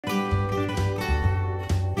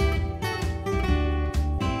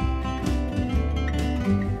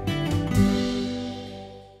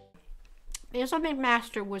Basil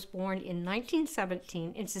McMaster was born in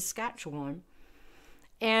 1917 in Saskatchewan.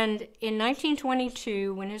 And in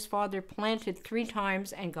 1922, when his father planted 3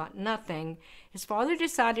 times and got nothing, his father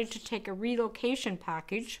decided to take a relocation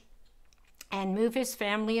package and move his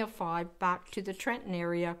family of 5 back to the Trenton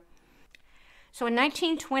area. So in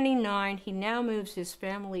 1929, he now moves his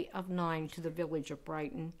family of 9 to the village of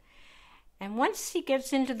Brighton. And once he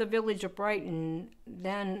gets into the village of Brighton,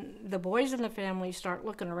 then the boys in the family start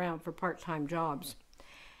looking around for part-time jobs.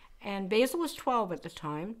 And Basil was 12 at the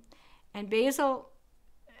time, and Basil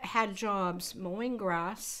had jobs mowing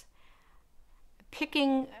grass,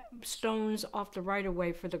 picking stones off the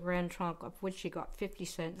right-of-way for the Grand Trunk, of which he got 50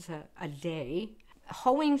 cents a day,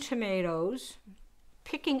 hoeing tomatoes,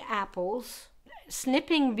 picking apples,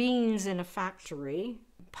 snipping beans in a factory,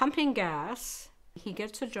 pumping gas. He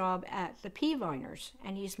gets a job at the Peaviners,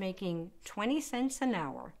 and he's making 20 cents an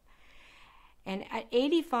hour. And at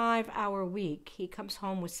 85-hour week, he comes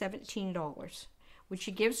home with $17, which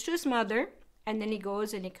he gives to his mother, and then he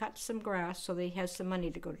goes and he cuts some grass so that he has some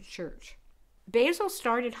money to go to church. Basil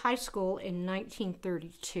started high school in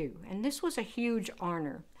 1932, and this was a huge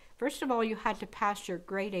honor. First of all, you had to pass your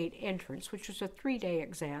grade 8 entrance, which was a 3-day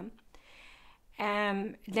exam.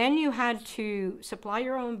 Then you had to supply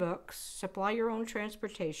your own books, supply your own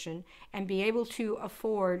transportation, and be able to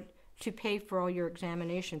afford to pay for all your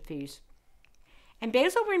examination fees. And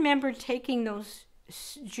Basil remembered taking those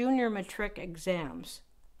junior matric exams.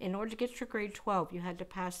 In order to get your grade 12, you had to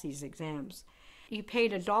pass these exams. You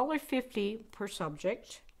paid $1.50 per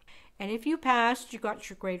subject, and if you passed, you got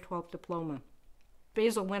your grade 12 diploma.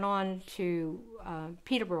 Basil went on to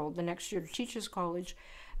Peterborough the next year to Teachers College,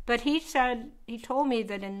 but he told me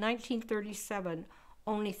that in 1937,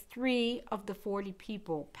 only 3 of the 40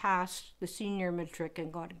 people passed the senior matric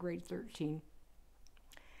and got a grade 13.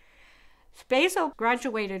 So Basil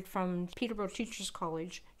graduated from Peterborough Teachers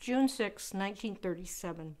College June 6,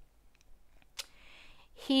 1937.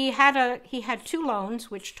 He had 2 loans,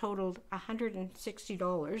 which totaled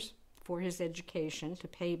 $160 for his education to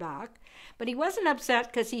pay back, but he wasn't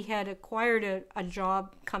upset because he had acquired a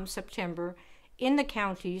job come September in the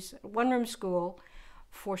counties, one-room school,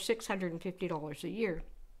 for $650 a year.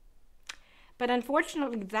 But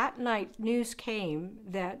unfortunately, that night, news came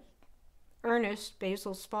that Ernest,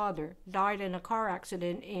 Basil's father, died in a car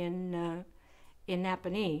accident in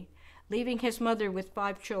Napanee, leaving his mother with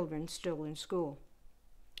 5 children still in school.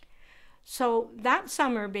 So that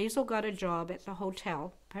summer, Basil got a job at the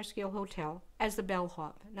hotel, Presqu'ile Hotel, as the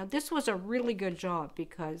bellhop. Now, this was a really good job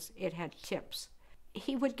because it had tips.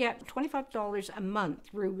 He would get $25 a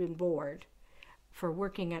month room and board for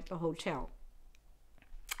working at the hotel,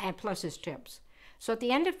 and plus his tips. So at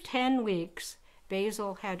the end of 10 weeks,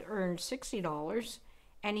 Basil had earned $60,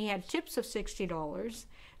 and he had tips of $60,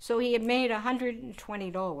 so he had made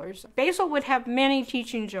 $120. Basil would have many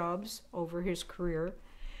teaching jobs over his career,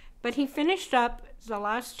 but he finished up the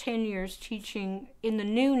last 10 years teaching in the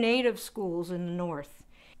new native schools in the north.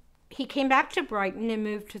 He came back to Brighton and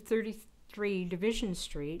moved to 33 Division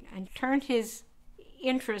Street and turned his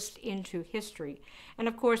interest into history, and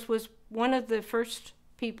of course was one of the first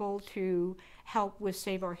people to help with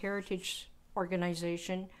Save Our Heritage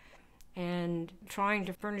organization, and trying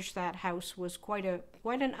to furnish that house was quite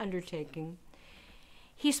an undertaking.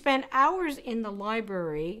 He spent hours in the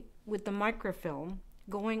library with the microfilm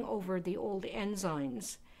going over the old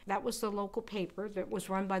ensigns. That was the local paper that was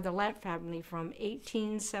run by the Lant family from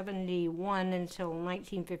 1871 until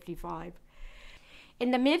 1955.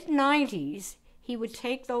 In the mid-90s, he would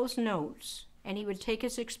take those notes and he would take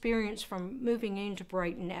his experience from moving into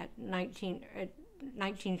Brighton at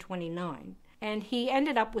 1929. And he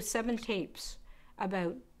ended up with 7 tapes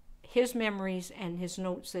about his memories and his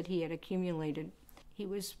notes that he had accumulated. He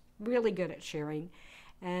was really good at sharing,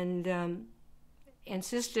 and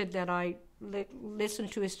insisted that I listen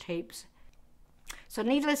to his tapes. So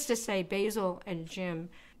needless to say, Basil and Jim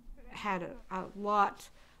had a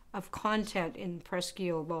lot of content in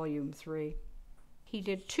Presqu'ile Volume 3. He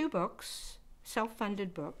did 2 books,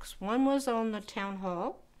 self-funded books. One was on the town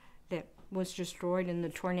hall that was destroyed in the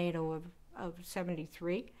tornado of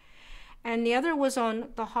 73. And the other was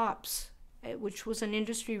on the hops, which was an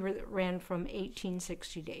industry that ran from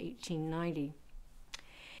 1860 to 1890.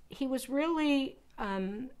 He was really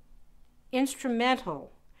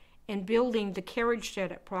instrumental in building the carriage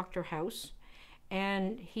shed at Proctor House,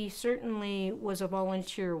 and he certainly was a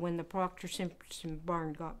volunteer when the Proctor Simpson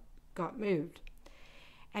barn got moved.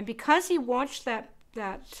 And because he watched that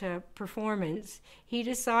performance, he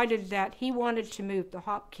decided that he wanted to move the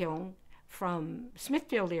hop kiln from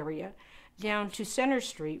Smithfield area down to Center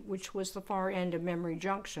Street, which was the far end of Memory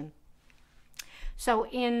Junction. So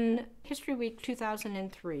in History Week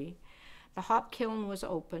 2003, the hop kiln was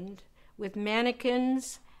opened with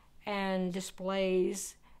mannequins and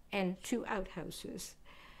displays and 2 outhouses.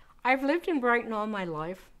 I've lived in Brighton all my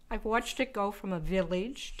life. I've watched it go from a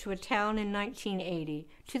village to a town in 1980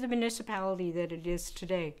 to the municipality that it is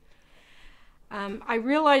today. I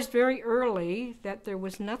realized very early that there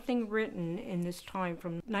was nothing written in this time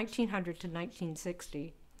from 1900 to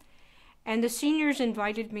 1960. And the seniors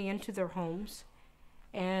invited me into their homes,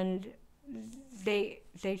 and they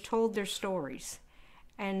told their stories.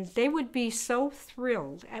 And they would be so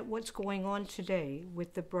thrilled at what's going on today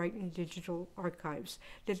with the Brighton Digital Archives,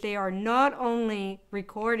 that they are not only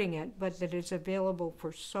recording it, but that it's available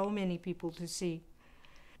for so many people to see.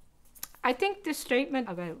 I think this statement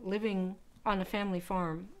about living on a family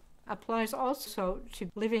farm applies also to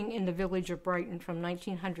living in the village of Brighton from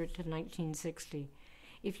 1900 to 1960.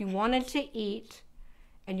 If you wanted to eat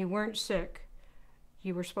and you weren't sick,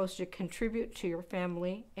 you were supposed to contribute to your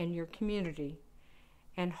family and your community.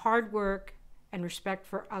 And hard work and respect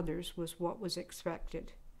for others was what was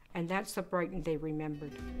expected. And that's the Brighton they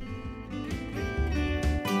remembered.